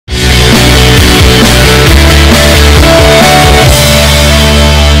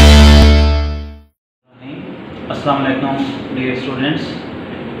Assalamu alaikum, dear students.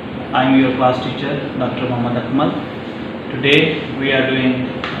 I am your class teacher, Dr. Akmal. Today we are doing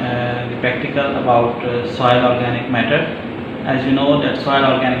the practical about soil organic matter. As you know that soil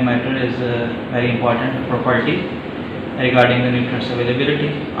organic matter is a very important property regarding the nutrients availability.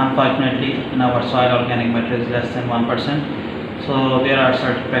 Unfortunately, in our soil organic matter is less than 1%. So there are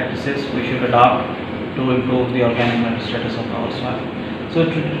certain practices we should adopt to improve the organic matter status of our soil. So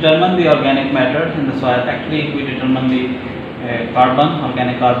to determine the organic matter in the soil, actually we determine the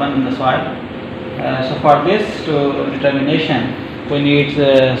organic carbon in the soil. So for this determination, we need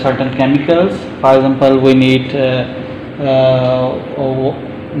certain chemicals. For example, we need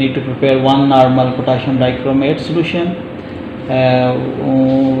to prepare one normal potassium dichromate solution.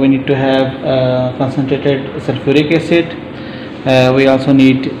 We need to have concentrated sulfuric acid. We also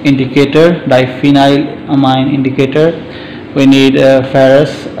need indicator, diphenylamine indicator. We need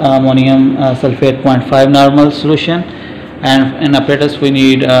ferrous ammonium sulfate 0.5 normal solution, and in apparatus we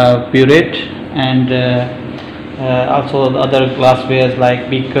need purate, and also the other glasswares like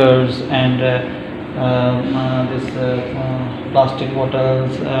beakers and plastic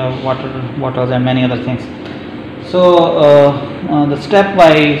bottles, water bottles, and many other things. So the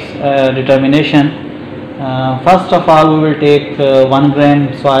stepwise determination. First of all, we will take 1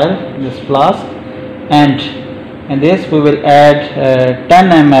 gram soil, this flask, and in this we will add 10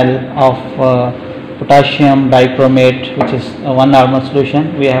 ml of potassium dichromate, which is one normal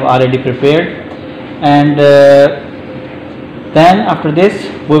solution we have already prepared, and then after this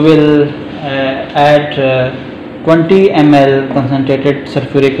we will add 20 ml concentrated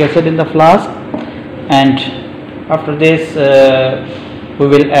sulfuric acid in the flask, and after this we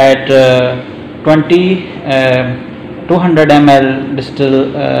will add 200 ml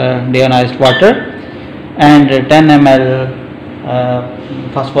distilled deionized water and 10 ml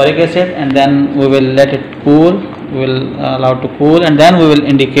phosphoric acid, and then we will let it cool. We will allow it to cool, and then we will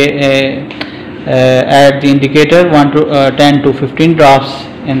indicate add the indicator 10 to 15 drops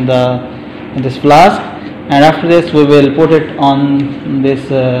in this flask, and after this we will put it on this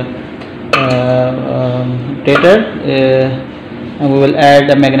rotator, and we will add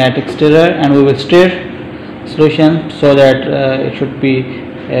a magnetic stirrer, and we will stir solution so that it should be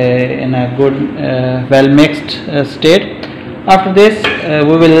in a good well mixed state. After this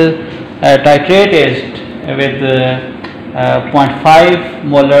we will titrate it with 0.5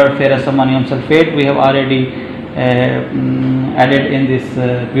 molar ferrous ammonium sulfate we have already added in this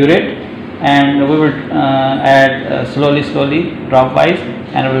purate, and we will add slowly drop wise,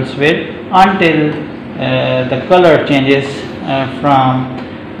 and we will swirl until the color changes from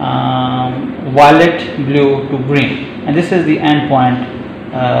violet, blue to green, and this is the end point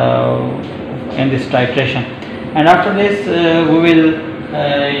in this titration. And after this we will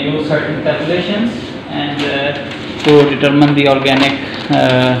use certain calculations and to determine the organic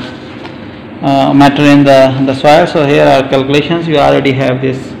matter in the soil. So here are calculations. You already have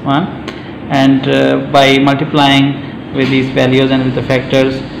this one, and by multiplying with these values and with the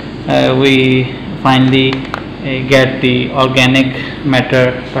factors we finally get the organic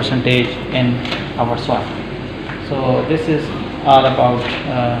matter percentage in our soil. So this is all about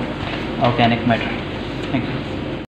organic matter. Thank you.